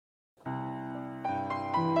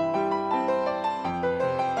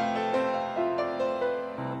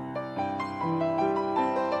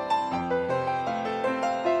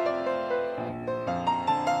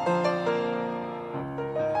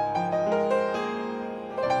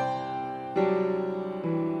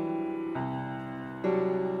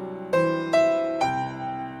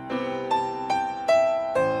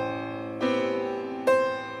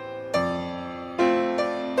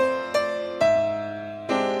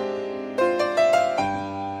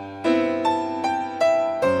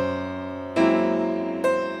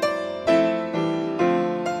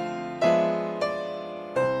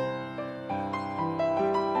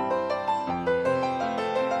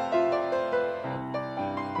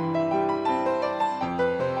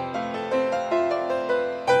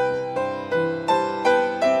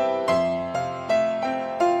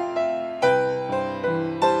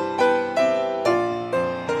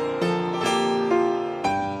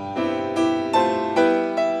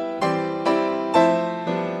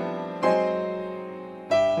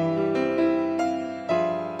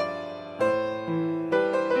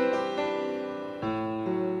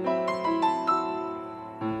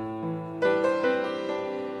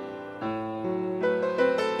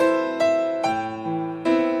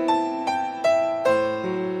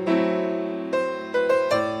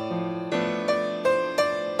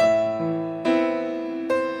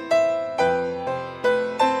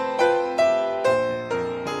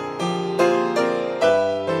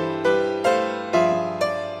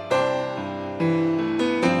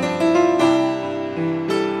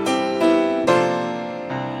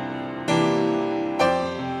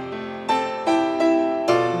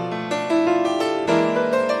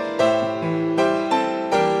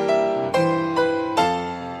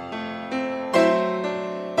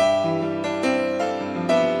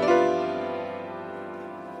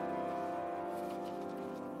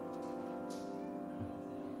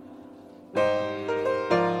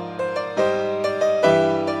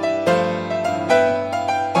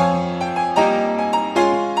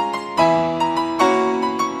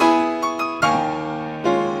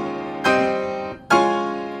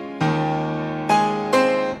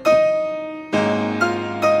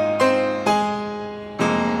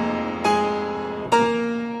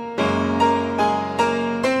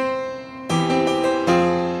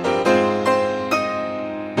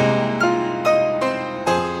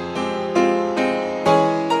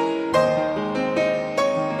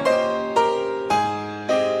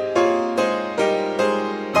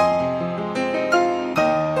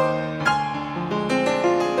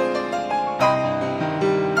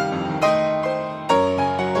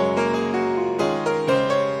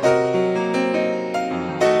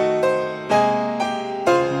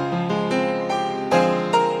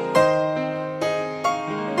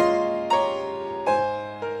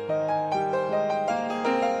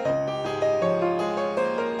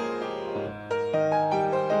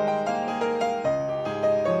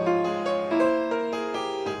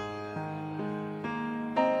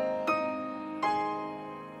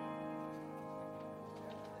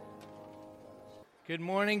Good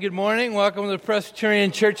morning, good morning. Welcome to the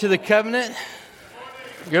Presbyterian Church of the Covenant.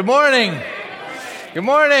 Good morning. Good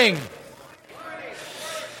morning.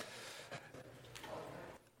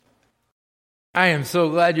 I am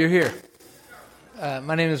so glad you're here.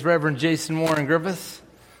 My name is Reverend Jason Warren Griffiths.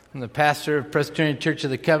 I'm the pastor of Presbyterian Church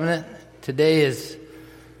of the Covenant. Today is,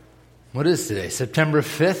 what is today? September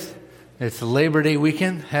 5th. It's Labor Day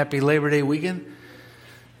weekend. Happy Labor Day weekend.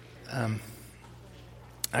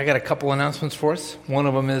 I got a couple announcements for us. One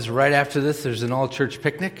of them is right after this, there's an all-church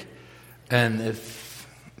picnic. And if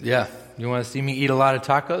you want to see me eat a lot of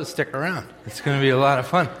tacos, stick around. It's going to be a lot of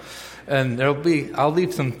fun. And I'll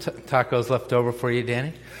leave some tacos left over for you,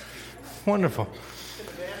 Danny. Wonderful. Can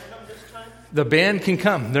the band come this time? The band can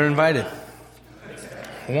come. They're invited.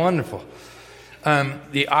 Wonderful.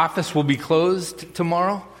 The office will be closed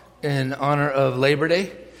tomorrow in honor of Labor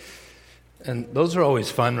Day. And those are always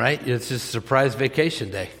fun, right? It's just a surprise vacation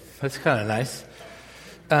day. That's kind of nice.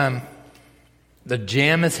 The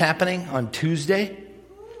jam is happening on Tuesday.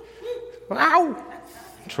 Wow!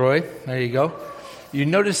 Troy, there you go. You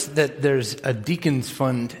notice that there's a Deacons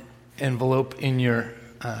Fund envelope in your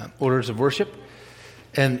orders of worship.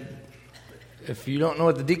 And if you don't know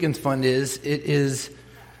what the Deacons Fund is, it is,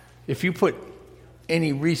 if you put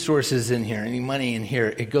any resources in here, any money in here,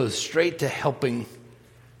 it goes straight to helping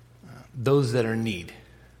those that are in need.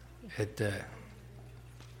 It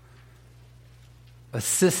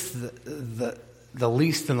assists the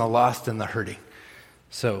least and the lost and the hurting.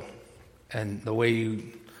 So, and the way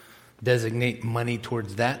you designate money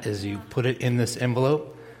towards that is you put it in this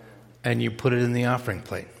envelope and you put it in the offering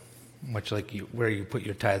plate, much like where you put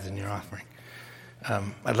your tithes and your offering.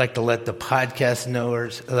 I'd like to let the podcast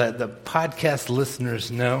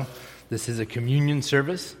listeners know this is a communion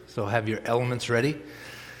service, so have your elements ready.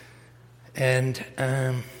 And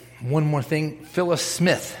one more thing, Phyllis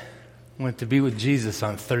Smith went to be with Jesus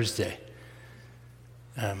on Thursday.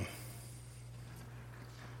 I've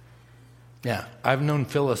known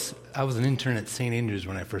Phyllis. I was an intern at St. Andrews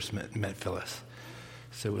when I first met Phyllis.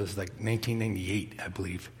 So it was like 1998, I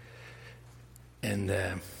believe. And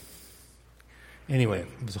anyway,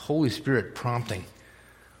 it was the Holy Spirit prompting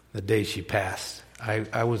the day she passed.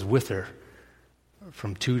 I was with her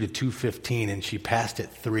from 2 to 2:15, and she passed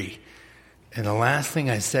at 3. And the last thing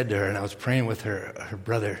I said to her, and I was praying with her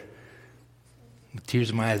brother, with tears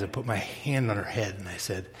in my eyes, I put my hand on her head and I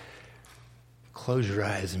said, close your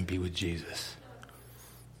eyes and be with Jesus.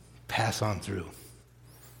 Pass on through.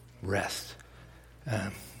 Rest.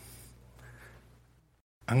 I'm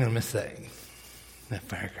going to miss that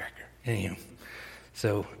firecracker. Anyhow,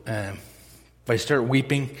 so if I start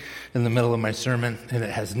weeping in the middle of my sermon and it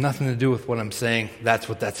has nothing to do with what I'm saying, that's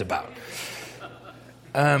what that's about.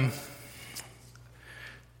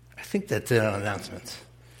 I think that's it on announcements.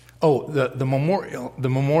 Oh, the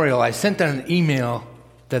memorial. I sent out an email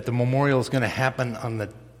that the memorial is going to happen on the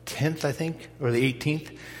 10th, I think, or the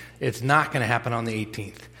 18th. It's not going to happen on the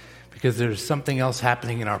 18th because there's something else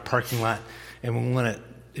happening in our parking lot, and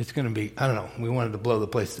it's going to be, I don't know, we wanted to blow the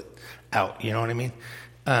place out, you know what I mean?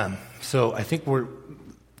 So I think we're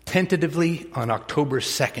tentatively on October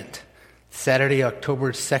 2nd, Saturday,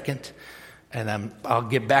 October 2nd. And I'll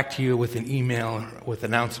get back to you with an email with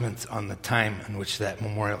announcements on the time in which that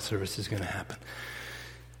memorial service is going to happen.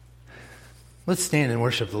 Let's stand and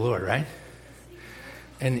worship the Lord, right?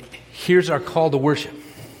 And here's our call to worship.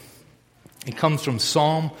 It comes from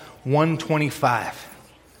Psalm 125.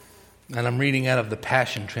 And I'm reading out of the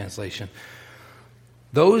Passion Translation.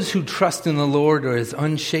 Those who trust in the Lord are as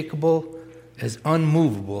unshakable, as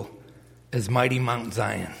unmovable as mighty Mount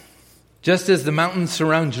Zion. Just as the mountains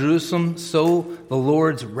surround Jerusalem, so the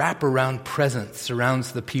Lord's wraparound presence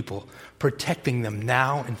surrounds the people, protecting them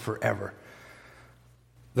now and forever.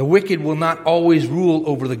 The wicked will not always rule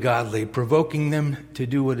over the godly, provoking them to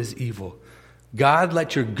do what is evil. God,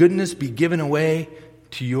 let your goodness be given away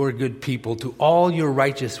to your good people, to all your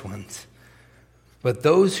righteous ones. But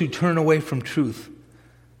those who turn away from truth,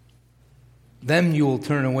 them you will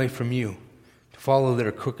turn away from you. Follow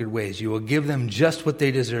their crooked ways. You will give them just what they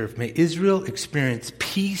deserve. May Israel experience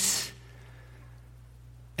peace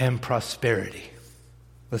and prosperity.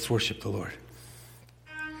 Let's worship the Lord.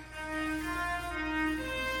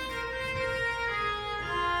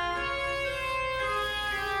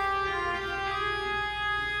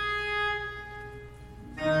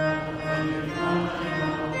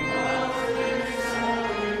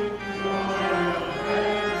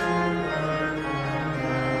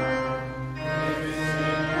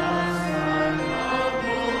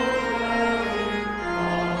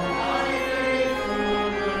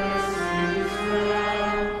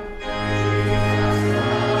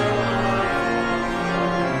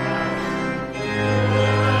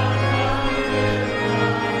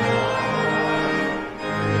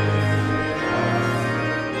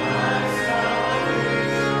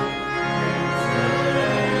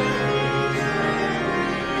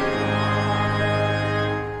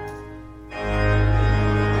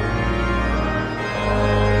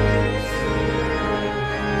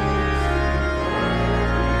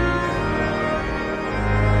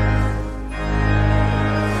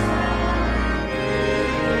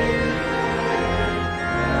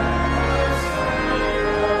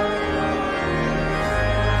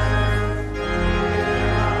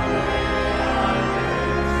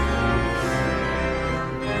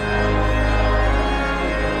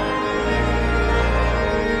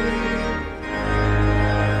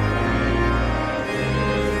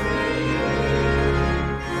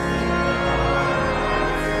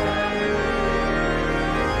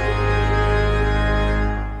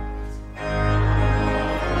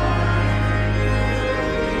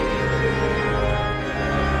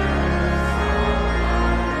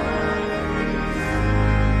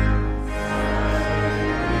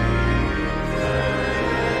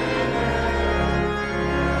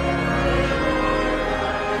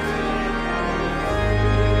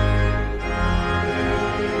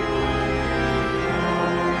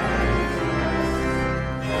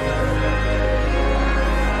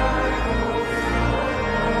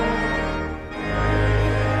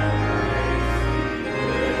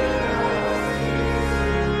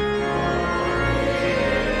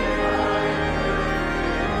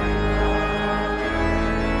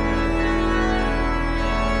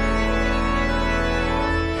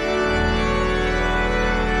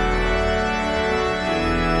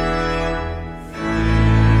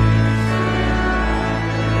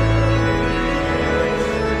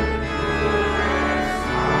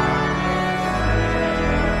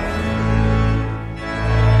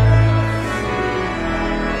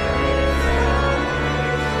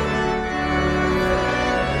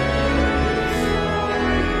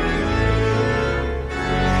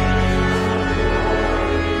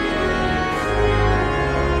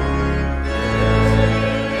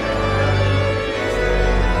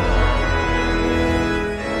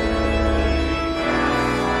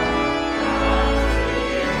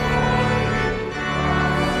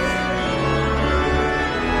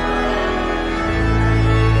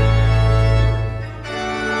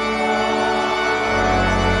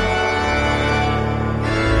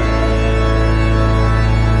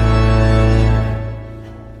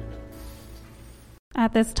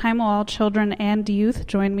 this time, will all children and youth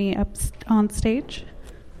join me up on stage?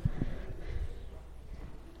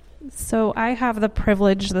 So I have the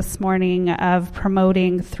privilege this morning of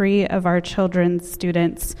promoting 3 of our children's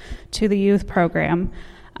students to the youth program.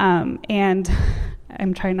 And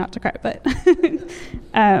I'm trying not to cry, but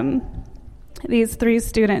these 3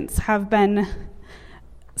 students have been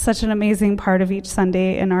such an amazing part of each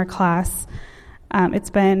Sunday in our class.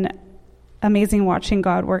 It's been amazing watching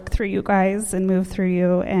God work through you guys and move through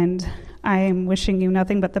you, and I am wishing you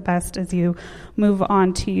nothing but the best as you move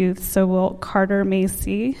on to youth. So will Carter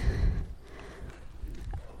Macy,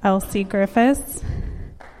 Elsie Griffiths,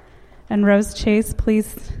 and Rose Chase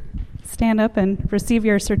please stand up and receive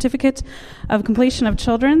your certificate of completion of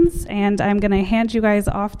children's, and I'm going to hand you guys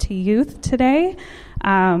off to youth today.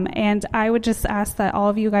 And I would just ask that all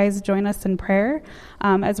of you guys join us in prayer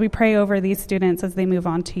as we pray over these students as they move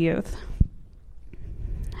on to youth.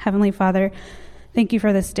 Heavenly Father, thank you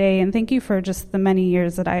for this day, and thank you for just the many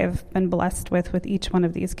years that I have been blessed with each one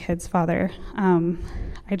of these kids, Father.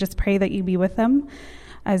 I just pray that you be with them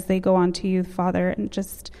as they go on to youth, Father, and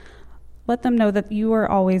just let them know that you are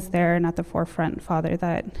always there and at the forefront, Father,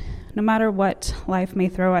 that no matter what life may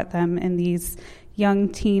throw at them in these young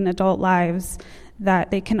teen adult lives, that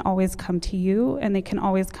they can always come to you, and they can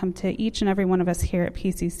always come to each and every one of us here at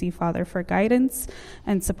PCC, Father, for guidance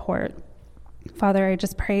and support. Father, I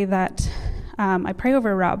just pray that, I pray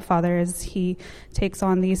over Rob, Father, as he takes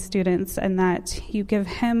on these students, and that you give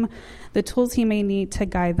him the tools he may need to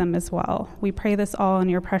guide them as well. We pray this all in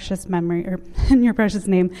your precious memory, or in your precious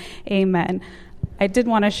name, amen. I did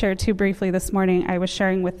want to share too briefly this morning. I was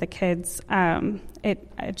sharing with the kids. It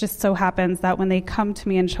just so happens that when they come to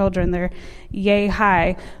me in children, they're yay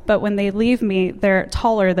high, but when they leave me, they're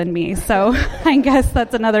taller than me. So I guess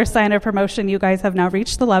that's another sign of promotion. You guys have now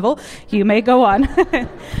reached the level. You may go on.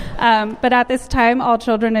 But at this time, all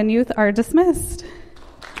children and youth are dismissed.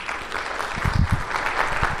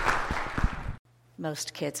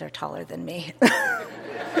 Most kids are taller than me.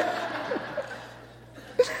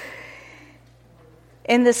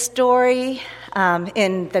 In the story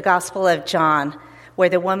in the Gospel of John, where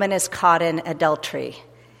the woman is caught in adultery,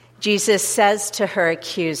 Jesus says to her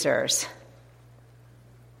accusers,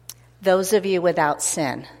 "Those of you without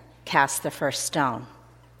sin, cast the first stone."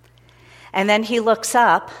 And then he looks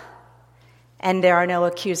up, and there are no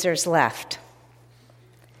accusers left.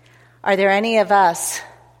 Are there any of us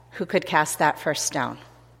who could cast that first stone?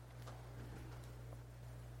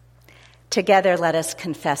 Together, let us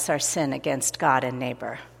confess our sin against God and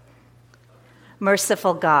neighbor.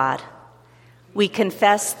 Merciful God, we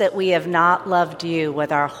confess that we have not loved you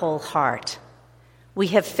with our whole heart. We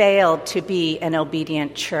have failed to be an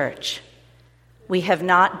obedient church. We have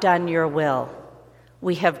not done your will.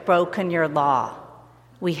 We have broken your law.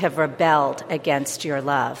 We have rebelled against your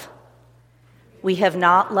love. We have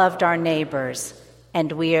not loved our neighbors, and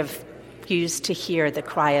we have refused to hear the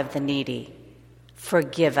cry of the needy.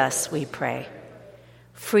 Forgive us, we pray.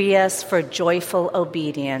 Free us for joyful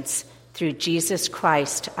obedience through Jesus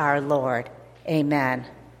Christ our Lord. Amen.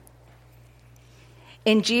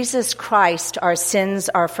 In Jesus Christ, our sins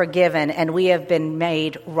are forgiven, and we have been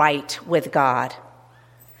made right with God.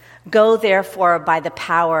 Go, therefore, by the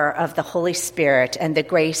power of the Holy Spirit and the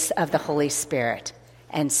grace of the Holy Spirit,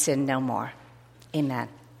 and sin no more. Amen.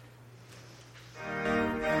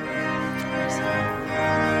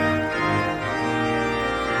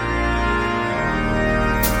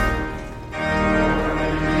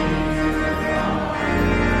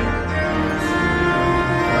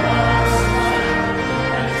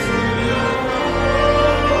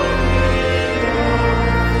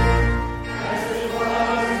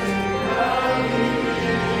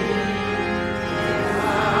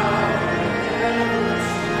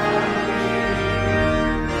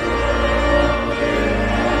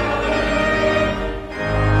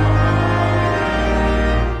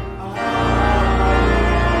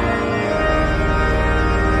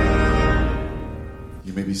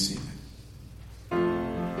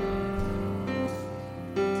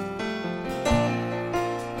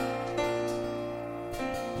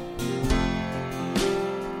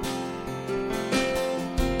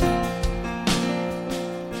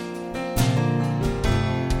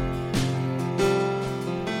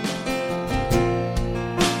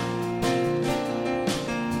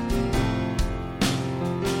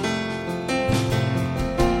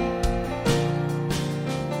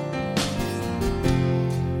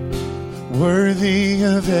 Worthy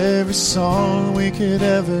of every song we could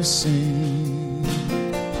ever sing,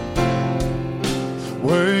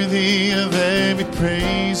 worthy of every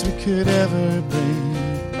praise we could ever bring,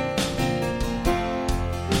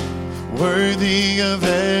 worthy of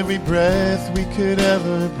every breath we could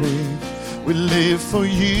ever breathe. We live for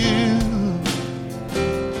you.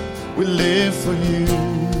 We live for you.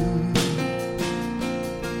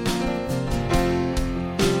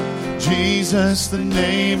 Jesus, the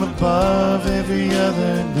name above every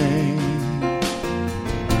other name.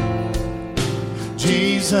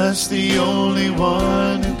 Jesus, the only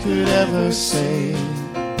one who could ever save.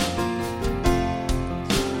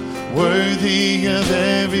 Worthy of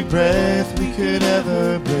every breath we could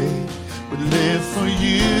ever breathe. We live for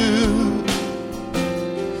you.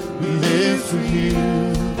 We live for you.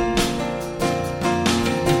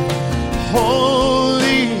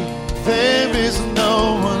 Holy, there is no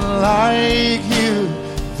one like you.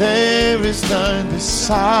 There is none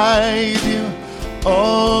beside you.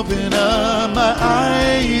 Open up my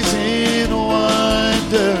eyes in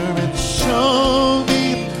wonder and show me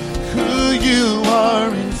who you are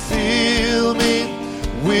and fill me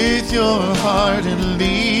with your heart and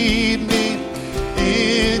lead me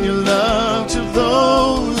in your love to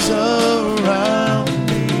those around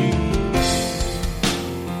me.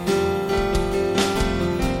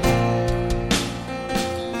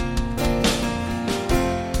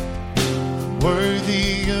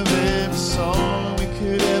 Worthy of every song we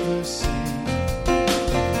could ever sing.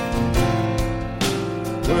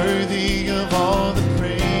 Worthy of all the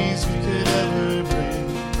praise we could ever bring.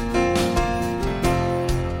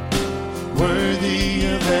 Worthy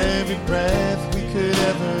of every breath we could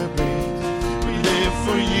ever breathe. We live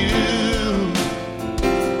for you.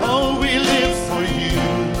 Oh, we live for you.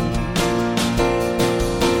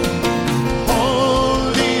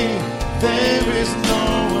 Holy, there is no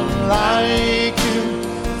one like you.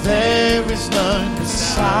 There is none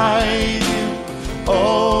beside you.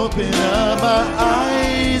 Open up our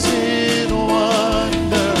eyes in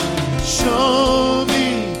wonder. Show me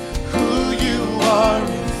who you are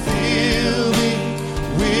and fill me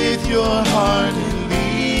with your heart and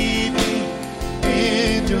lead me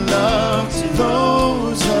in your love to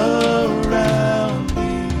those around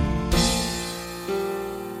me.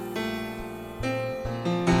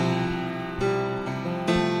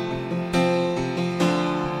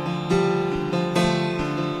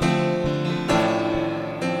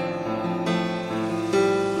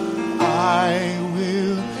 I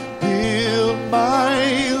will build my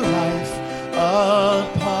life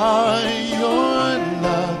upon your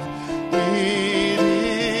love.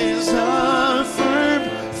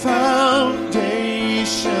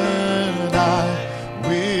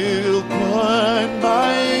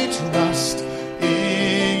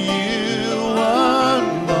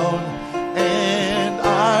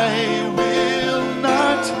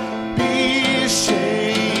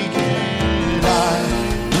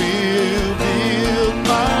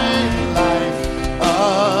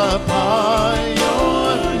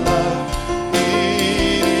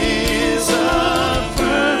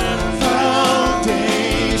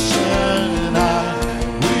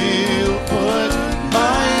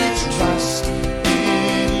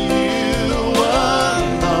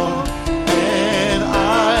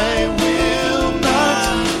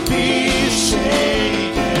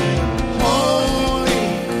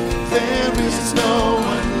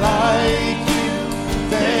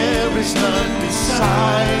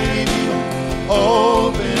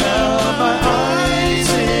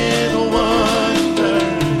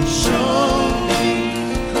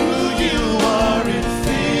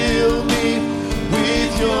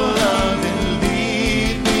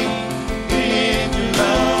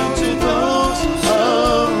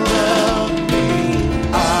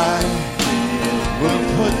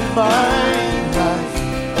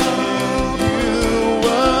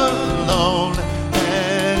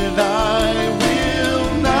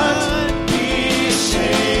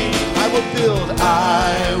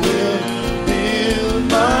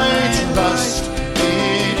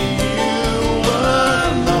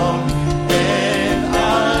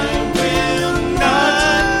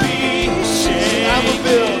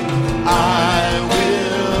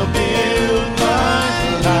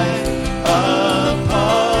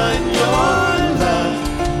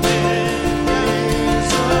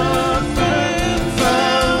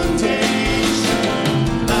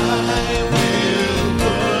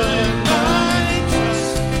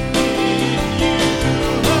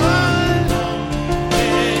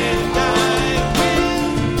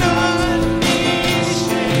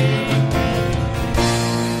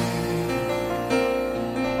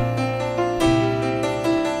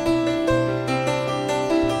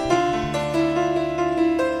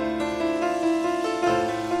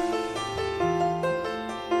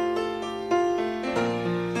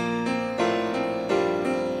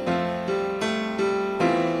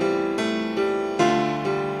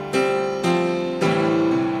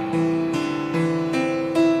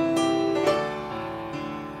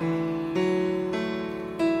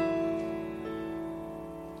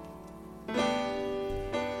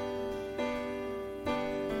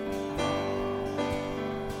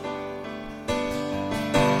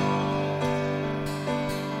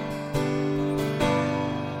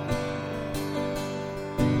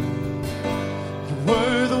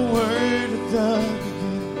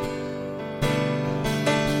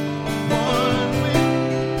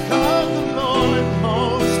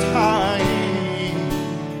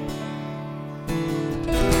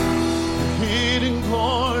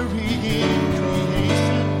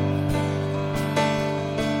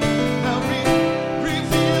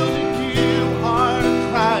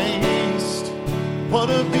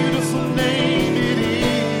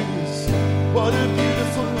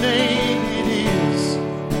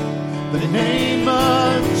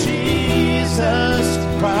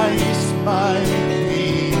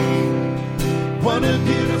 What a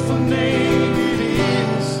beautiful name it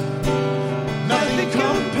is. Nothing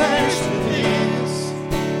compares to this.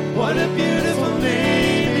 What a beautiful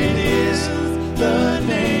name it is. The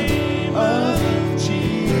name of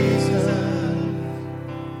Jesus.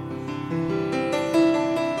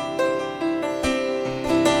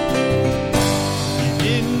 You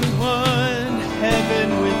didn't want heaven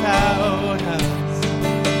without us.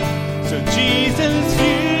 So Jesus,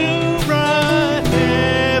 you brought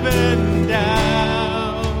heaven down.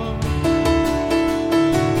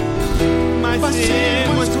 My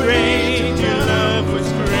sin was great, your love was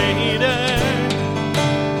greater.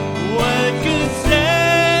 What could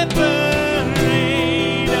separate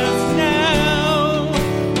us now?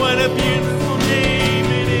 What a beautiful name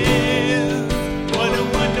it is. What a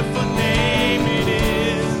wonderful name it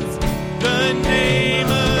is. The name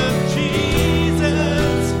of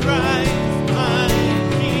Jesus Christ, my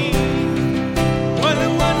King. What a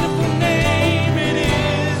wonderful name it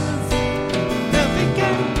is. Nothing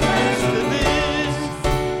compares to this.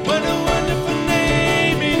 What a wonderful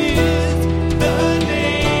name it is. The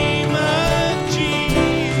name of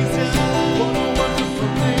Jesus. What a wonderful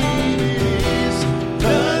name it is.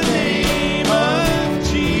 The name of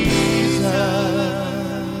Jesus.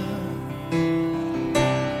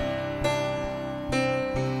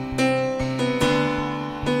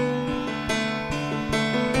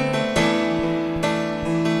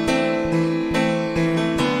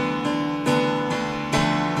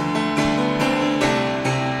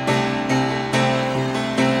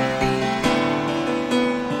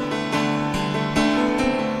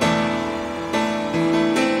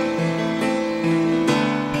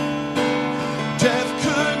 Death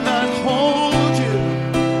could not hold you.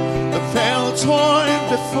 The veil torn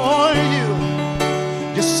before you.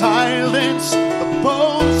 You silenced the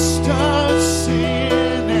boast of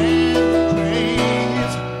sin and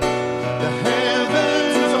grave. The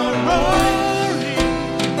heavens are roaring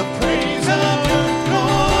the praise of your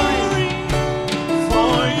glory.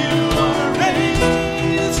 For you are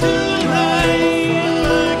raised to life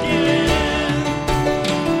again.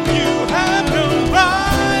 You have no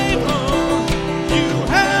rival. You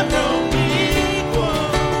have no equal.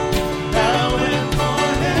 Now and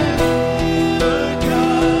forever,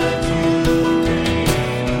 God, you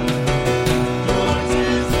reign. Yours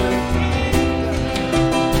is the kingdom.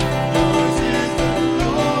 Yours is the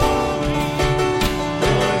glory.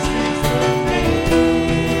 Yours is the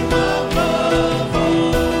name above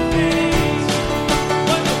all names.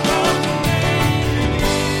 What a powerful name it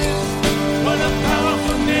is. What a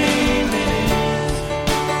powerful name it is.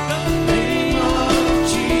 The name of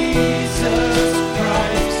Jesus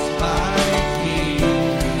Christ, my King.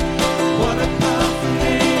 What a powerful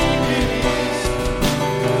name it is.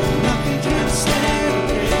 Nothing can stand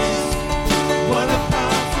against. What a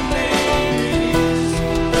powerful name it is.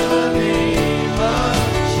 The name of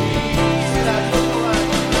Jesus.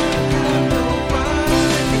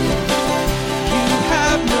 You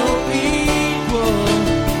have no equal.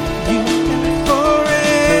 You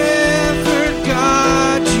forever,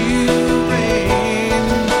 God, you reign.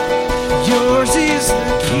 Yours is the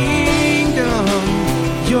kingdom.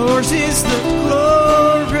 Yours is the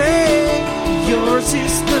glory. Yours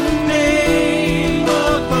is the name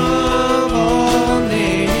above all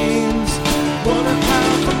names. What a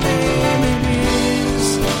powerful name it is.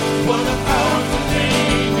 What a powerful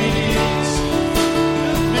name it is.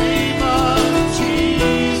 The name of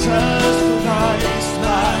Jesus Christ,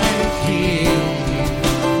 my King.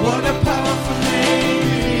 What a powerful name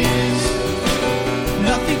it is.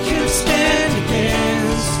 Nothing can stand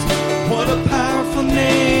against. What a powerful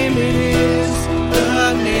name it is.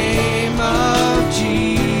 The name of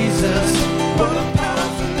Jesus. What a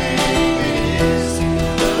powerful name it is.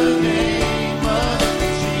 The name of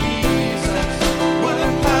Jesus. What a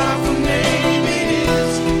powerful name it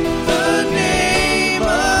is. The name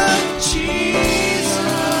of Jesus.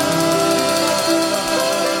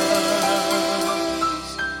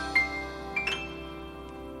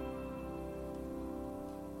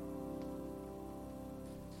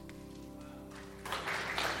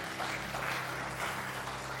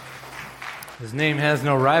 His name has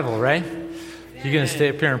no rival, right? You going to stay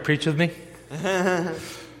up here and preach with me? I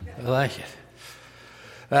like it.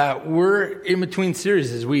 We're in between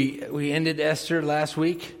series. We ended Esther last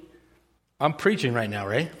week. I'm preaching right now,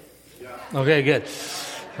 right? Yeah. Okay, good.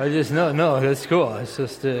 I just no, that's cool. It's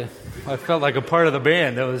just I felt like a part of the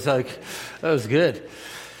band. That was good.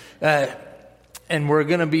 And we're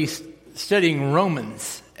going to be studying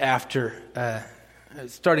Romans after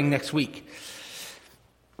starting next week.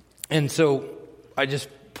 And so I just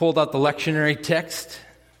pulled out the lectionary text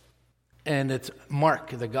And it's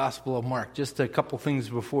Mark, the Gospel of Mark. Just a couple things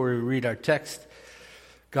before we read our text.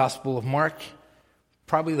 Gospel of Mark,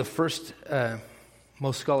 probably the first,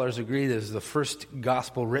 most scholars agree, this is the first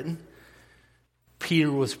gospel written.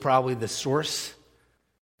 Peter was probably the source.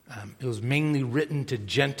 It was mainly written to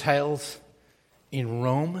Gentiles in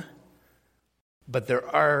Rome. But there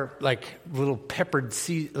are like little peppered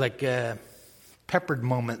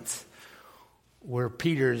moments where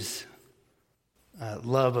Peter's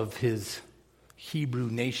love of his Hebrew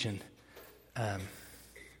nation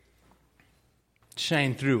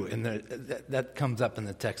shine through, and that comes up in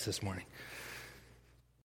the text this morning.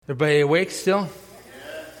 Everybody awake still?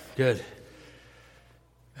 Yeah. Good.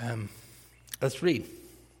 Let's read.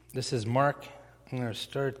 This is Mark. I'm going to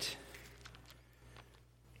start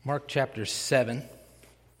Mark chapter 7. And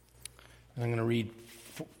I'm going to read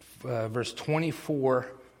verse 24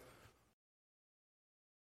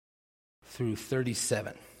 through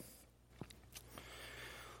 37.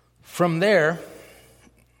 From there,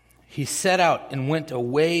 he set out and went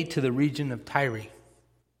away to the region of Tyre.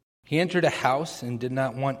 He entered a house and did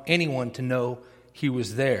not want anyone to know he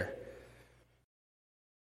was there.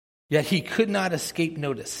 Yet he could not escape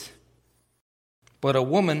notice. But a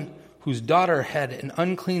woman whose daughter had an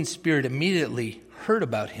unclean spirit immediately heard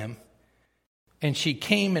about him, and she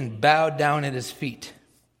came and bowed down at his feet.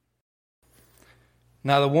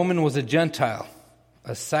 Now the woman was a Gentile,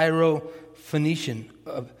 a Syrophoenician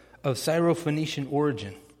of Syrophoenician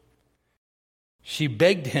origin. She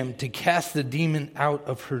begged him to cast the demon out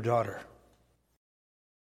of her daughter.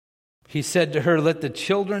 He said to her, "Let the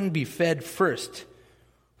children be fed first,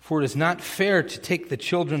 for it is not fair to take the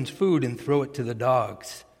children's food and throw it to the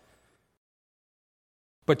dogs."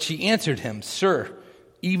 But she answered him, "Sir,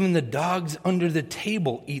 even the dogs under the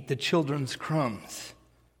table eat the children's crumbs."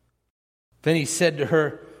 Then he said to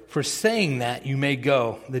her, "For saying that, you may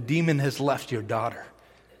go. The demon has left your daughter."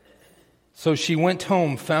 So she went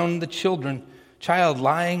home, found the child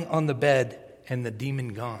lying on the bed, and the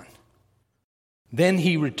demon gone. Then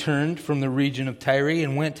he returned from the region of Tyre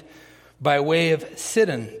and went by way of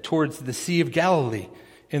Sidon towards the Sea of Galilee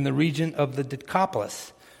in the region of the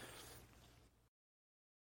Decapolis.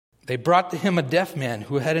 They brought to him a deaf man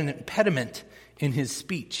who had an impediment in his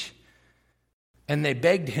speech, and they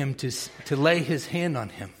begged him to lay his hand on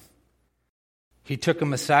him. He took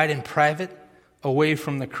him aside in private, away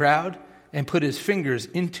from the crowd, and put his fingers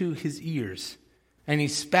into his ears, and he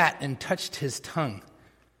spat and touched his tongue.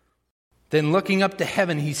 Then looking up to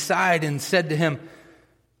heaven, he sighed and said to him,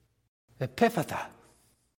 "Ephphatha,"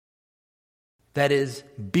 that is,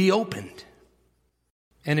 "be opened."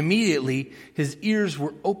 And immediately his ears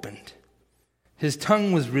were opened, his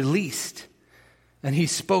tongue was released, and he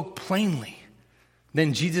spoke plainly.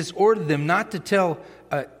 Then Jesus ordered them to tell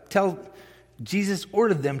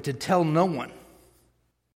no one.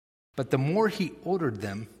 But the more he ordered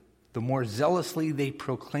them, the more zealously they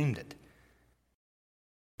proclaimed it.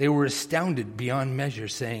 They were astounded beyond measure,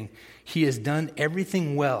 saying, "He has done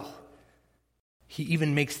everything well. He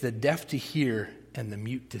even makes the deaf to hear and the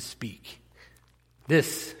mute to speak."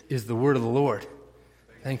 This is the word of the Lord.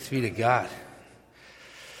 Thanks be to God.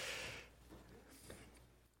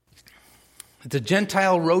 It's a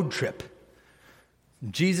Gentile road trip.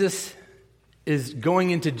 Jesus is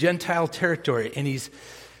going into Gentile territory, and he's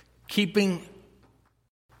keeping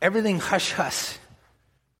everything hush-hush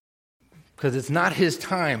because it's not his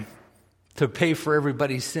time to pay for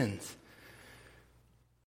everybody's sins.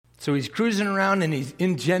 So he's cruising around, and he's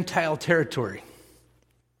in Gentile territory.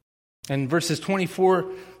 And verses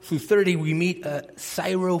 24 through 30, we meet a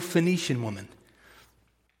Syrophoenician woman.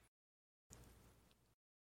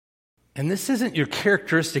 And this isn't your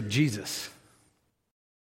characteristic Jesus.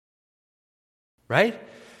 Right?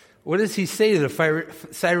 What does he say to the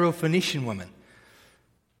Syrophoenician woman?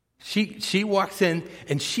 She walks in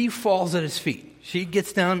and she falls at his feet. She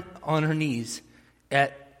gets down on her knees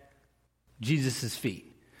at Jesus'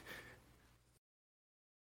 feet.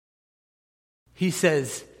 She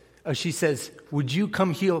says, "Would you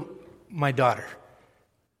come heal my daughter?"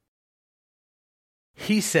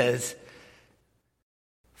 He says,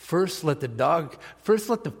 First let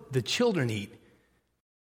the children eat,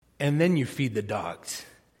 and then you feed the dogs.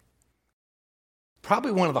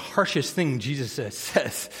 Probably one of the harshest things Jesus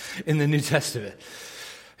says in the New Testament.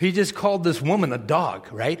 He just called this woman a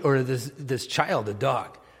dog, right? Or this child a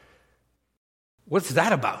dog. What's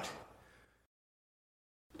that about?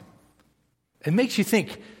 It makes you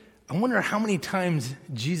think, I wonder how many times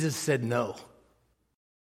Jesus said no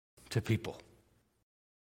to people.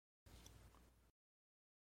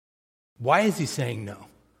 Why is he saying no?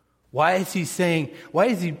 Why is he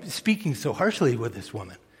speaking so harshly with this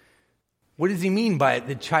woman? What does he mean by it?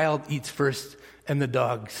 The child eats first and the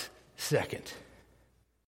dogs second.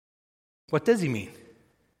 What does he mean?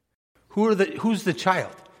 Who's the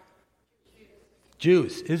child?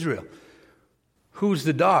 Jews, Israel. Who's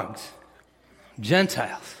the dogs?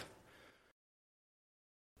 Gentiles.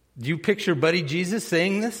 Do you picture Buddy Jesus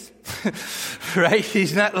saying this? Right?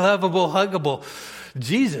 He's not lovable, huggable.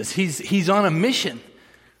 Jesus, he's on a mission.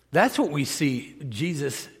 That's what we see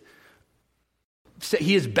Jesus say.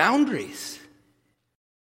 He has boundaries.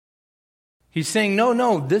 He's saying,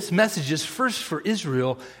 no, this message is first for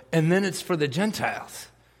Israel, and then it's for the Gentiles.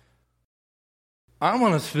 I'm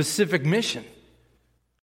on a specific mission.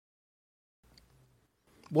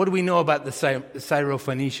 What do we know about the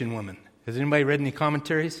Syrophoenician woman? Has anybody read any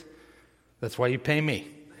commentaries? That's why you pay me.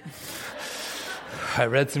 I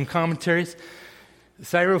read some commentaries. The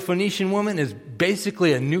Syrophoenician woman is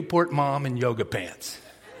basically a Newport mom in yoga pants.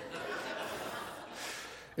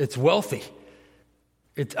 It's wealthy.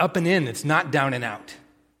 It's up and in. It's not down and out.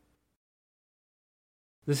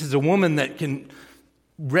 This is a woman that can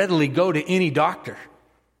readily go to any doctor.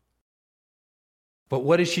 But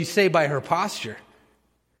what does she say by her posture?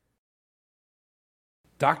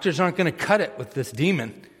 Doctors aren't going to cut it with this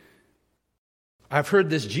demon. I've heard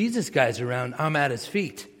this Jesus guy's around. I'm at his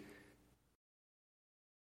feet.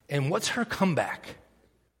 And what's her comeback?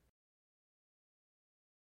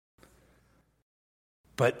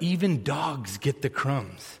 But even dogs get the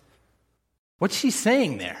crumbs. What's she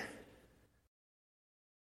saying there?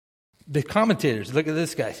 The commentators, look at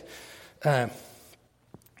this, guys. The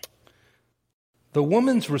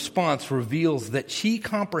woman's response reveals that she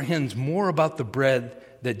comprehends more about the bread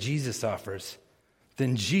that Jesus offers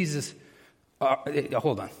than Jesus offers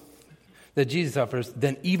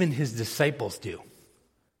than even his disciples do.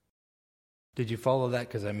 Did you follow that?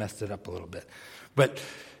 Because I messed it up a little bit. But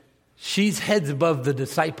she's heads above the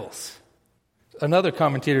disciples. Another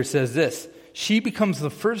commentator says this: she becomes the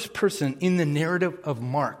first person in the narrative of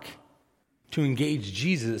Mark to engage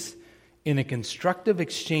Jesus in a constructive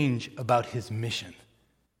exchange about his mission.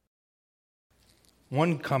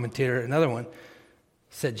 One commentator, another one,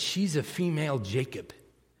 said she's a female Jacob.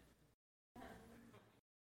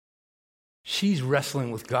 She's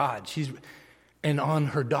wrestling with God. And on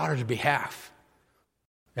her daughter's behalf.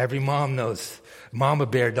 Every mom knows, Mama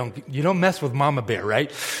Bear, you don't mess with Mama Bear,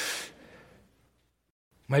 right?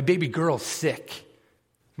 My baby girl's sick.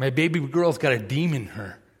 My baby girl's got a demon in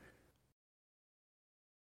her.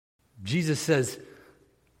 Jesus says,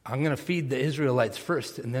 I'm going to feed the Israelites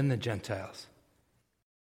first and then the Gentiles.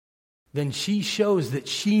 Then she shows that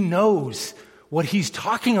she knows what he's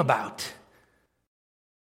talking about.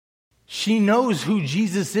 She knows who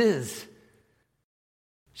Jesus is.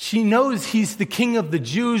 She knows he's the King of the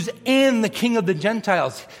Jews and the King of the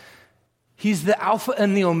Gentiles. He's the Alpha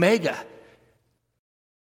and the Omega.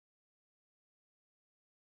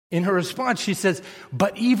 In her response, she says,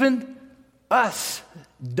 but even us,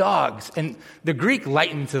 dogs. And the Greek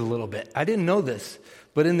lightens it a little bit. I didn't know this,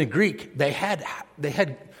 but in the Greek, they had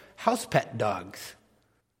house pet dogs.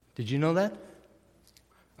 Did you know that?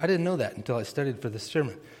 I didn't know that until I studied for this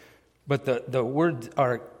sermon. But the words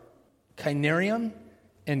are kynarion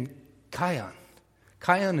and kion.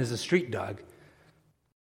 Kion is a street dog.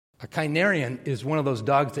 A kynarion is one of those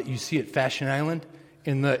dogs that you see at Fashion Island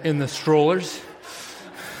in the strollers.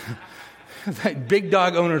 Big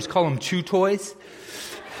dog owners call them chew toys.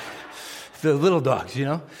 The little dogs, you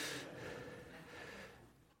know.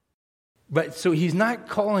 But so he's not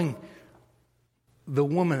calling the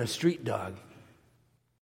woman a street dog.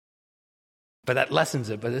 But that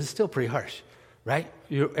lessens it, but it's still pretty harsh, right?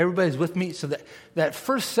 Everybody's with me? So that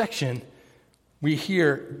first section, we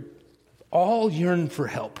hear all yearn for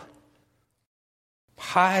help.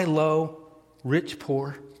 High, low, rich,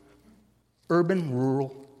 poor, urban,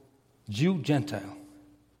 rural, Jew, Gentile.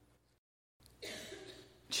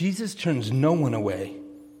 Jesus turns no one away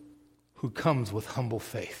who comes with humble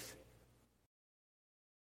faith.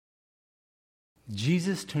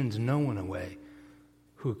 Jesus turns no one away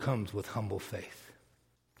who comes with humble faith.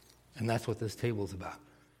 And that's what this table is about.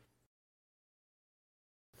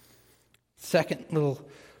 Second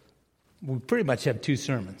we pretty much have two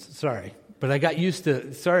sermons, sorry. But I got used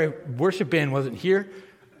to, worship band wasn't here.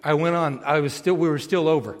 I went on, we were still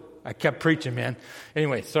over. I kept preaching, man.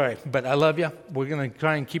 Anyway, sorry, but I love you. We're going to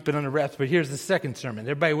try and keep it under wraps. But here's the second sermon.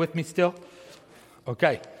 Everybody with me still?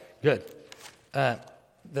 Okay, good.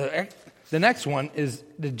 The next one is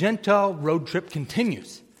the Gentile road trip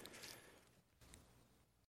continues.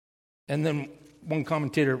 And then one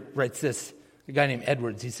commentator writes this, a guy named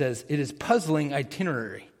Edwards. He says, it is puzzling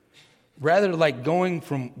itinerary. Rather like going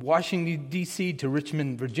from Washington, D.C. to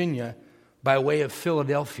Richmond, Virginia, by way of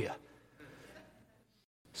Philadelphia.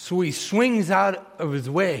 So he swings out of his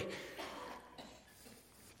way.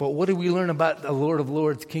 But what do we learn about the Lord of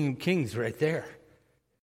Lords, King of Kings right there?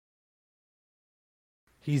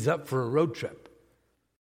 He's up for a road trip.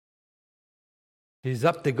 He's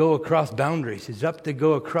up to go across boundaries. He's up to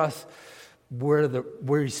go across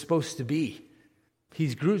where he's supposed to be.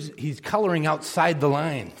 He's coloring outside the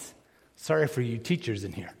lines. Sorry for you teachers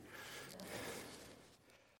in here.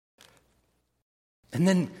 And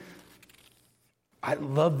then I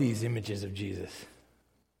love these images of Jesus,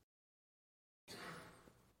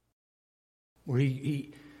 where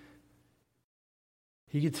he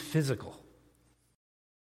gets physical.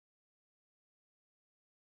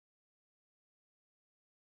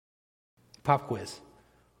 Pop quiz.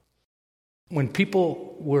 When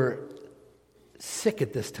people were sick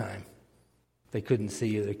at this time, they couldn't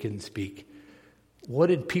see or they couldn't speak, what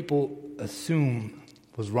did people assume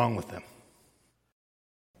was wrong with them?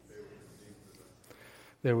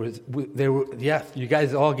 Yeah, you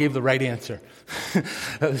guys all gave the right answer.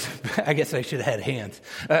 I guess I should have had hands.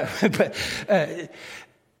 But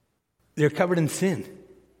they're covered in sin.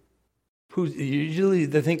 Usually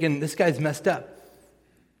they're thinking, this guy's messed up.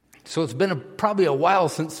 So it's been probably a while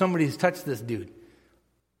since somebody's touched this dude.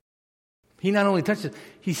 He not only touches,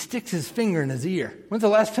 he sticks his finger in his ear. When's the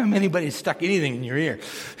last time anybody stuck anything in your ear?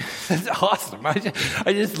 That's awesome. I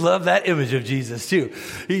just love that image of Jesus too.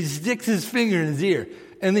 He sticks his finger in his ear,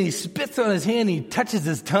 and then he spits on his hand and he touches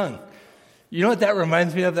his tongue. You know what that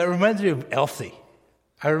reminds me of? That reminds me of Elsie.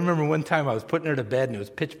 I remember one time I was putting her to bed and it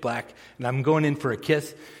was pitch black, and I'm going in for a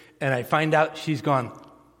kiss, and I find out she's gone,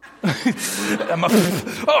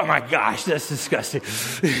 oh my gosh, that's disgusting.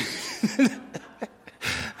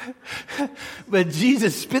 But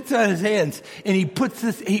Jesus spits on his hands and he puts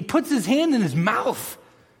his hand in his mouth.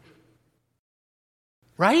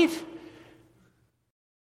 Right?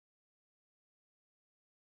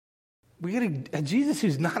 We got a Jesus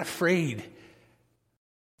who's not afraid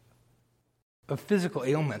of physical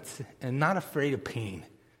ailments and not afraid of pain.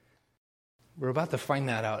 We're about to find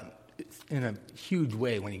that out in a huge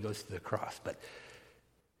way when he goes to the cross, but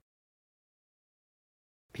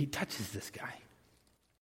he touches this guy.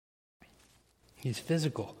 He's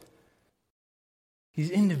physical. He's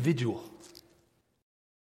individual.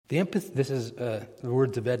 This is the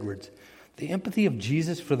words of Edwards. The empathy of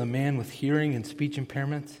Jesus for the man with hearing and speech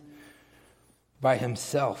impairments, by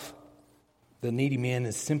himself, the needy man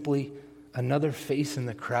is simply another face in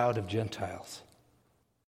the crowd of Gentiles.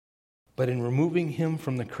 But in removing him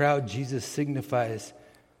from the crowd, Jesus signifies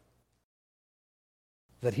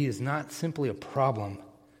that he is not simply a problem,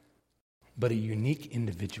 but a unique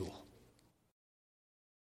individual.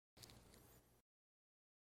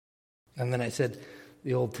 And then I said,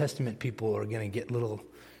 the Old Testament people are going to get little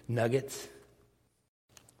nuggets.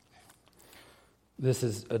 This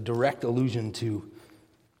is a direct allusion to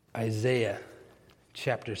Isaiah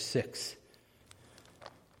chapter 6.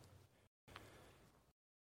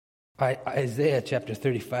 Isaiah chapter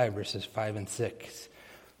 35, verses 5 and 6.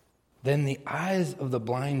 Then the eyes of the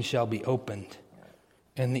blind shall be opened,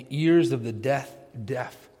 and the ears of the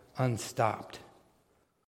deaf unstopped.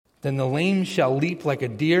 Then the lame shall leap like a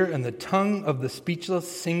deer, and the tongue of the speechless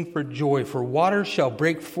sing for joy. For water shall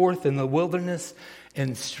break forth in the wilderness,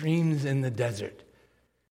 and streams in the desert.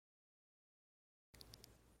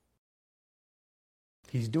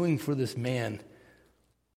 He's doing for this man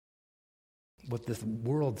what this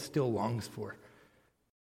world still longs for.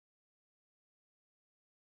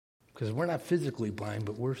 Because we're not physically blind,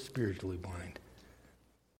 but we're spiritually blind.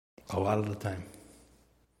 A lot of the time.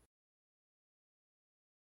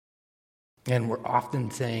 And we're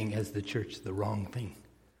often saying, as the church, the wrong thing.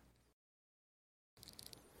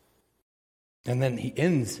 And then he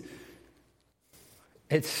ends.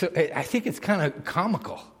 I think it's kind of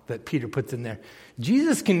comical that Peter puts in there.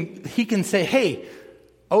 Jesus can say, hey,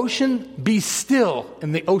 ocean, be still,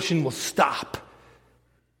 and the ocean will stop.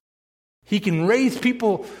 He can raise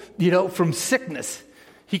people, from sickness.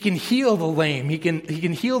 He can heal the lame. He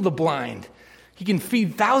can heal the blind. He can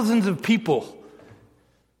feed thousands of people.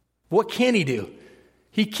 What can he do?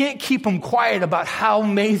 He can't keep them quiet about how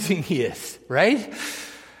amazing he is, right?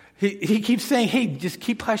 He keeps saying, hey, just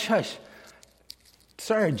keep hush hush.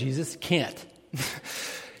 Sorry, Jesus, can't.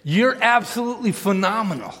 You're absolutely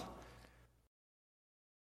phenomenal.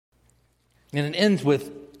 And it ends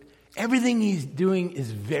with, everything he's doing is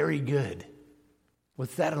very good.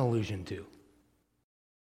 What's that an allusion to?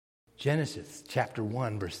 Genesis chapter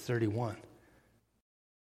 1, verse 31.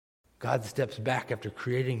 God steps back after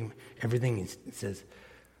creating everything and says,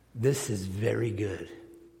 this is very good.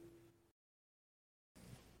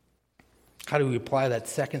 How do we apply that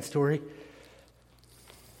second story?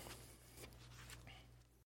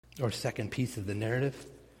 Or second piece of the narrative?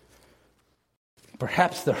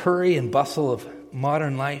 Perhaps the hurry and bustle of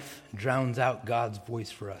modern life drowns out God's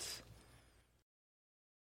voice for us.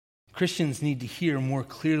 Christians need to hear more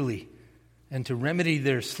clearly and to remedy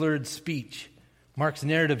their slurred speech. Mark's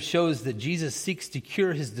narrative shows that Jesus seeks to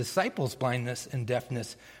cure his disciples' blindness and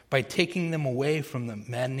deafness by taking them away from the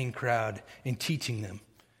maddening crowd and teaching them.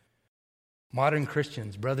 Modern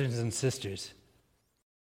Christians, brothers and sisters,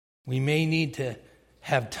 we may need to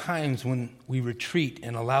have times when we retreat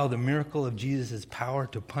and allow the miracle of Jesus' power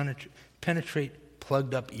to penetrate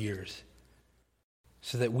plugged up ears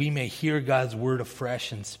so that we may hear God's word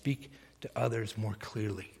afresh and speak to others more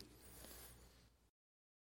clearly.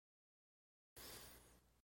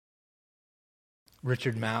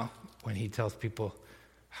 Richard Mouw, when he tells people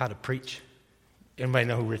how to preach, anybody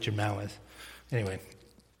know who Richard Mouw is? Anyway,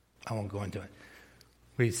 I won't go into it.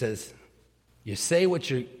 But he says, you say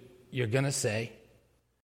what you're going to say,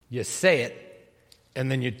 you say it,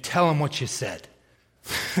 and then you tell them what you said.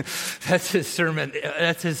 That's his sermon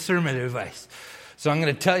advice. So I'm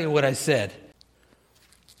going to tell you what I said.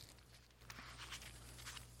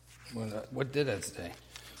 What did I say?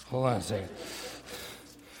 Hold on a second.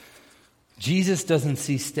 Jesus doesn't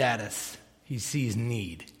see status. He sees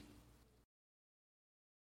need.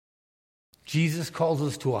 Jesus calls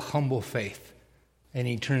us to a humble faith, and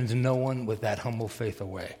he turns no one with that humble faith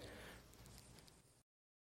away.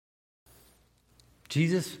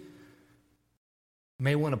 Jesus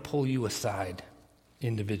may want to pull you aside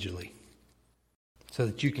individually so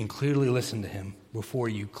that you can clearly listen to him before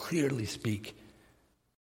you clearly speak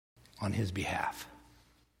on his behalf.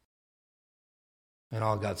 And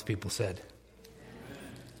all God's people said,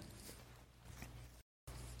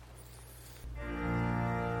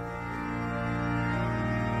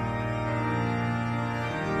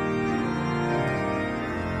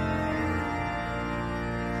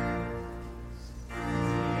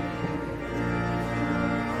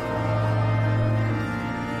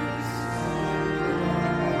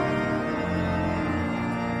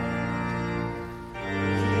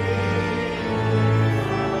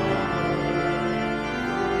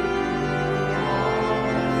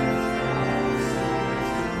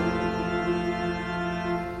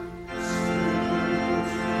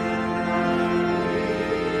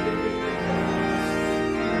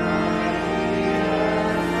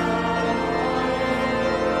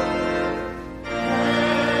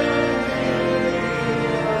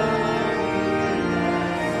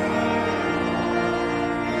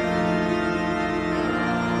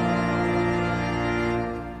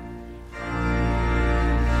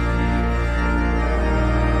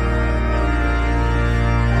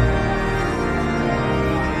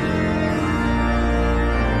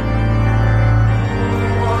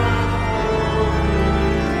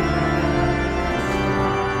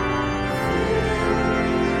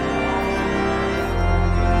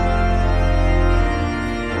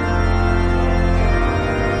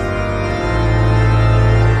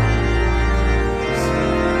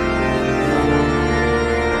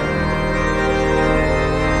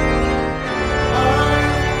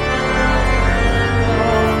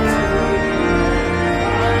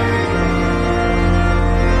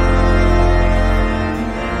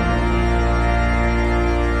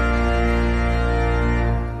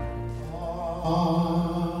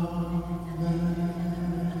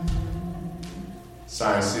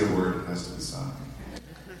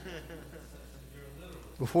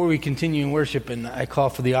 Before we continue in worship and I call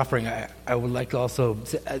for the offering, I would like to also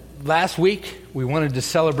say, last week we wanted to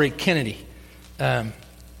celebrate Kennedy,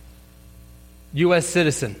 U.S.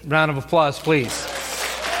 citizen. Round of applause, please.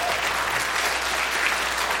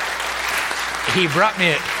 He brought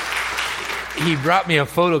me a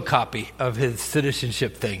photocopy of his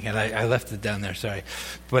citizenship thing, and I left it down there, sorry.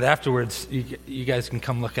 But afterwards, you guys can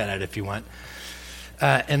come look at it if you want.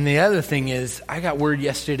 And the other thing is, I got word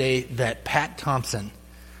yesterday that Pat Thompson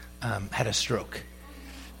had a stroke.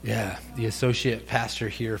 Yeah, the associate pastor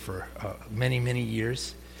here for many, many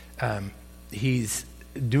years. He's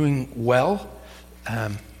doing well,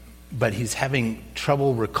 but he's having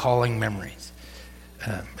trouble recalling memories.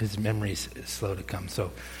 His memory's slow to come.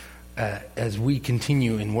 So as we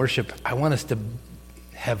continue in worship, I want us to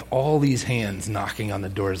have all these hands knocking on the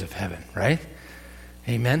doors of heaven, right?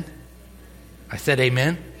 Amen? I said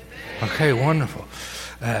amen? Okay, wonderful.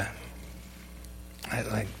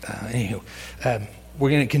 Anywho, we're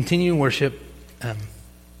going to continue in worship. And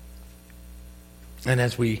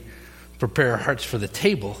as we prepare our hearts for the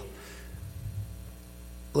table,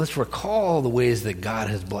 let's recall the ways that God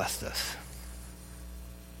has blessed us.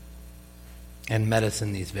 and met us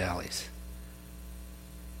in these valleys.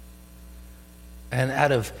 And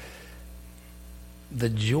out of the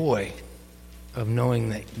joy of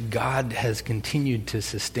knowing that God has continued to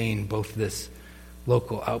sustain both this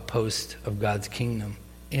local outpost of God's kingdom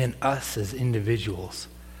and us as individuals,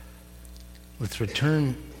 let's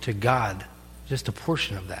return to God just a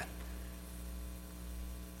portion of that.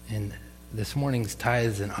 And this morning's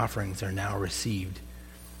tithes and offerings are now received.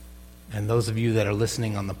 And those of you that are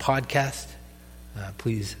listening on the podcast,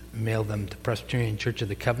 please mail them to Presbyterian Church of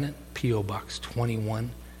the Covenant, P.O. Box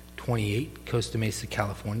 2128, Costa Mesa,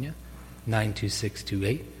 California,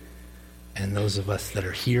 92628. And those of us that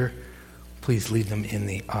are here, please leave them in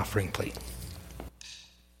the offering plate.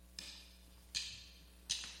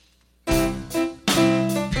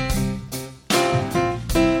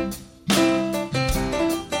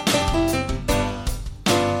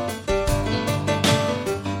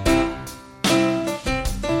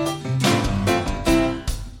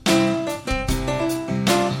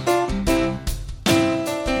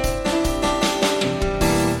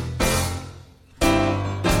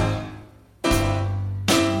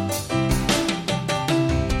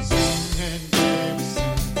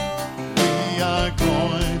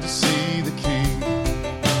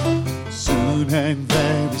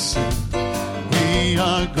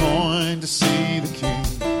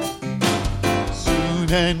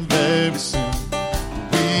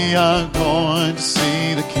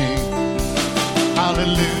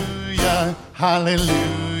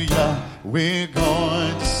 Hallelujah, we're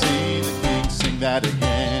going to see the King. Sing that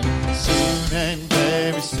again. Soon and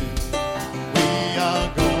very soon, we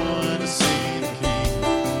are going to see the King.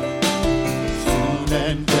 Soon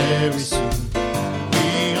and very soon,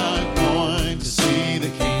 we are going to see the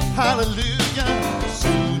King. Hallelujah,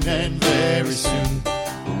 soon and very soon,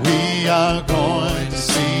 we are going to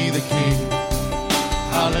see the King.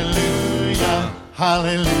 Hallelujah,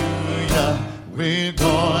 hallelujah, we're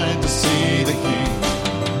going to see the King.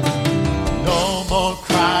 No more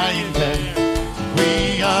crying then,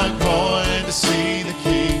 we are going to see the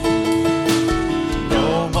King.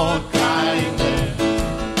 No more crying then,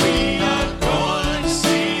 we are going to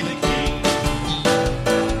see the King.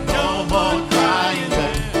 No more crying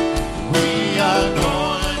then, we are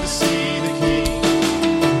going to see the King.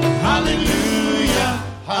 Hallelujah,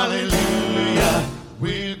 hallelujah,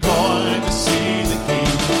 we're going to see the King.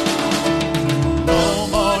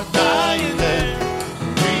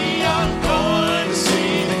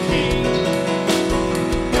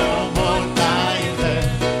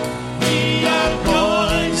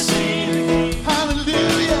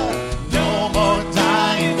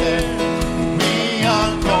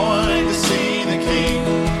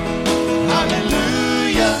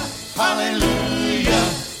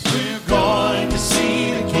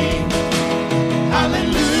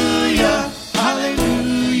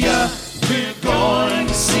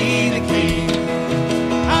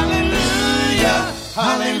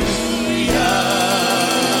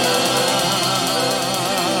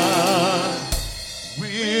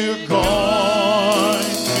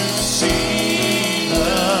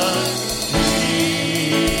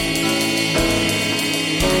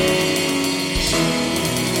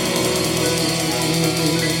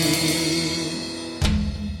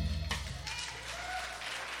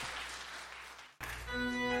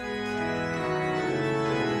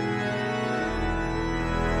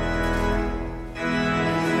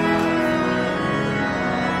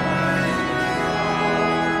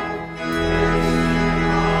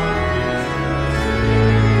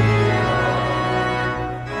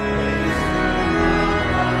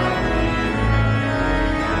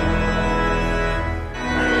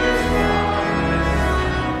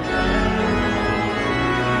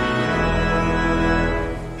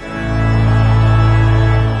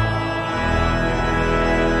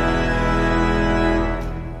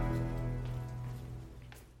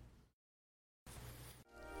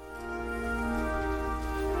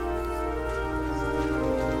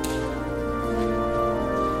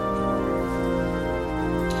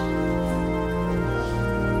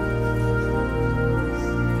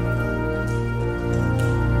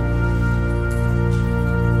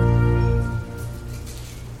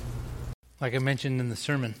 Like I mentioned in the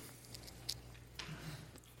sermon.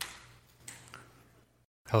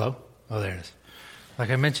 Hello? Oh, there it is. Like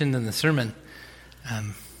I mentioned in the sermon,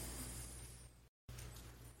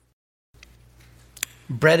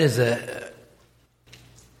 bread is a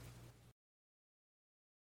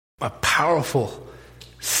powerful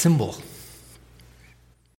symbol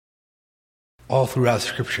all throughout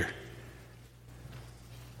Scripture.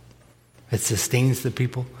 It sustains the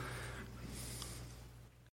people.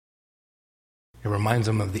 It reminds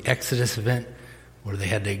them of the Exodus event where they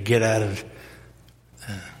had to get out of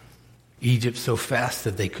Egypt so fast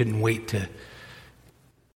that they couldn't wait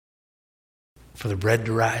for the bread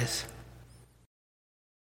to rise.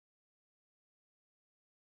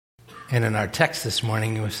 And in our text this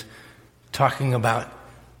morning, it was talking about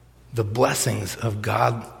the blessings of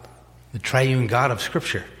God, the triune God of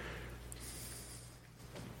Scripture.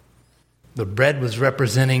 The bread was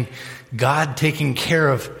representing God taking care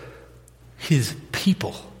of his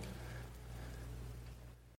people.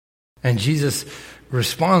 And Jesus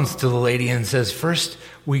responds to the lady and says, first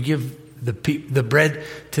we give the bread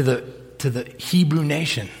to the Hebrew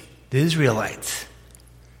nation, the Israelites.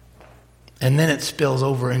 And then it spills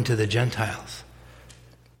over into the Gentiles.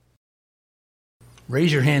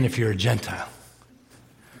 Raise your hand if you're a Gentile.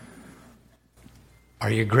 Are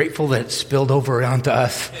you grateful that it spilled over onto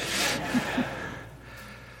us?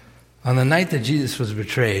 On the night that Jesus was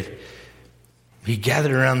betrayed, he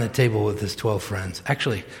gathered around the table with his 12 friends.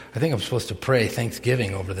 Actually, I think I'm supposed to pray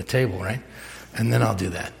Thanksgiving over the table, right? And then I'll do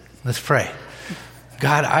that. Let's pray.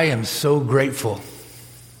 God, I am so grateful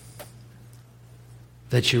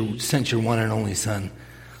that you sent your one and only Son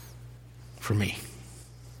for me.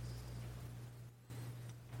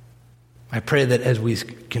 I pray that as we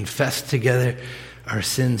confessed together our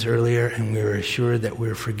sins earlier and we were assured that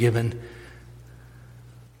we're forgiven,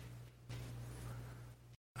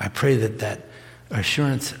 I pray that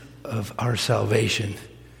assurance of our salvation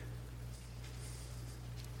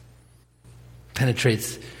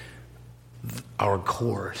penetrates our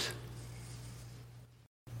cores.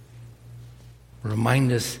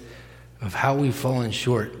 Remind us of how we've fallen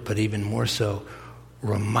short, but even more so,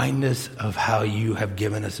 remind us of how you have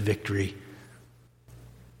given us victory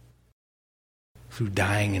through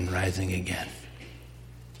dying and rising again.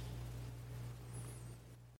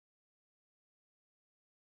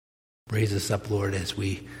 Raise us up, Lord, as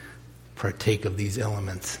we partake of these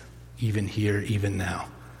elements, even here, even now.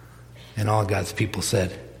 And all God's people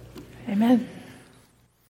said, Amen.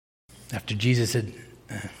 After Jesus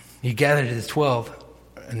he gathered his 12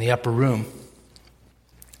 in the upper room,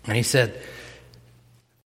 and he said,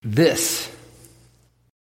 This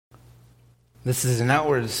is an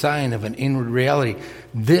outward sign of an inward reality.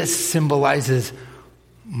 This symbolizes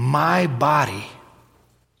my body,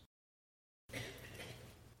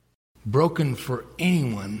 broken for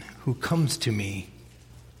anyone who comes to me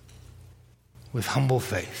with humble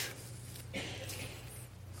faith.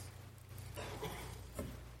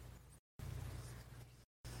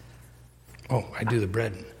 Oh, I do the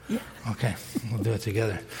bread. Yeah. Okay, we'll do it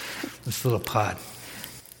together. This little pod.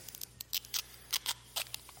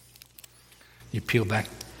 You peel back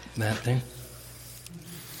that thing.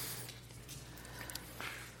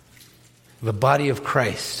 The body of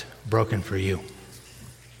Christ broken for you.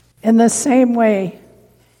 In the same way,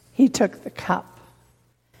 he took the cup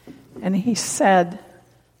and he said,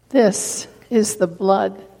 This is the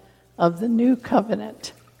blood of the new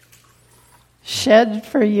covenant, shed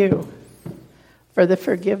for you for the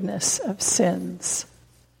forgiveness of sins.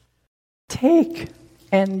 Take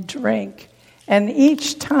and drink, and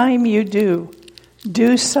each time you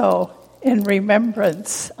do so in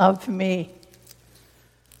remembrance of me.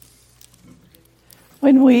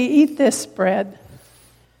 When we eat this bread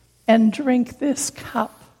and drink this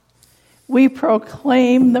cup, we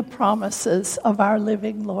proclaim the promises of our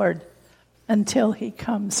living Lord until he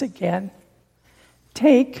comes again.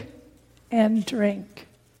 Take and drink.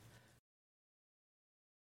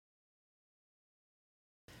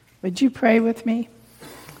 Would you pray with me?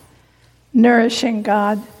 Nourishing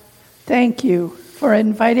God, thank you for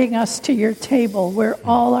inviting us to your table where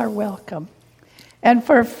all are welcome, and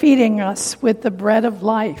for feeding us with the bread of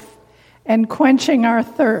life and quenching our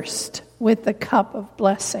thirst with the cup of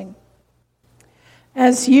blessing.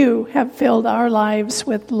 As you have filled our lives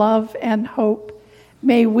with love and hope,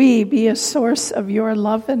 may we be a source of your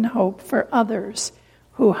love and hope for others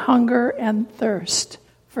who hunger and thirst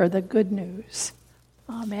for the good news.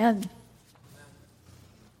 Amen.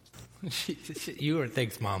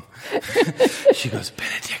 Thanks, Mom. She goes,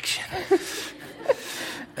 benediction.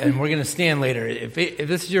 And we're going to stand later. If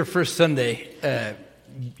this is your first Sunday,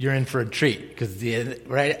 you're in for a treat, because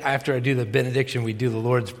right after I do the benediction, we do the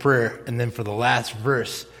Lord's Prayer, and then for the last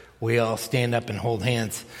verse, we all stand up and hold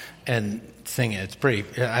hands and sing it.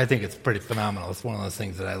 I think it's pretty phenomenal. It's one of those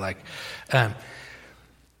things that I like.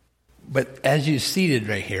 But as you're seated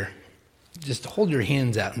right here, just hold your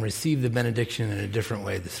hands out and receive the benediction in a different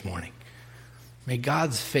way this morning. May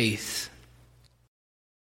God's face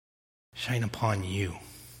shine upon you.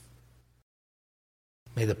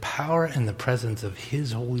 May the power and the presence of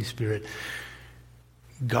his Holy Spirit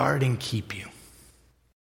guard and keep you.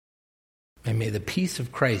 And may the peace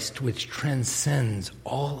of Christ, which transcends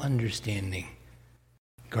all understanding,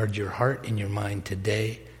 guard your heart and your mind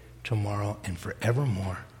today, tomorrow, and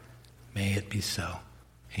forevermore. May it be so.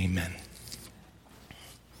 Amen.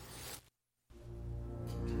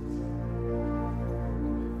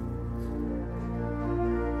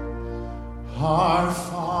 Our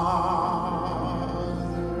Father,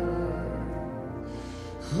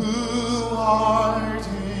 who art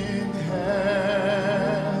in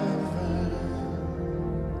heaven,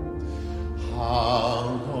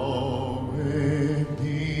 hallowed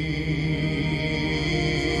be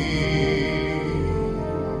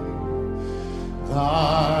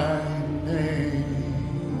thy name.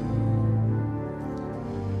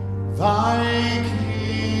 Thy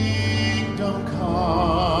kingdom come,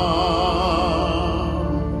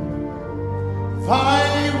 thy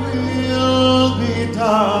will be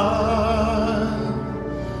done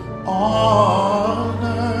on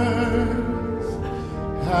earth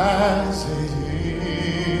as it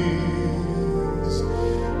is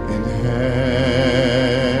in heaven.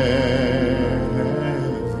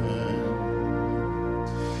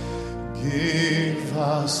 Give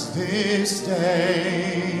us this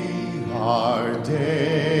day our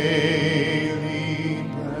daily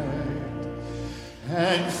bread,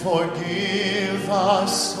 and forgive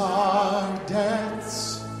us our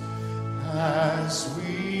debts as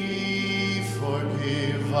we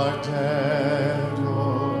forgive our debtors,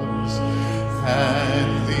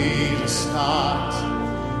 and lead us not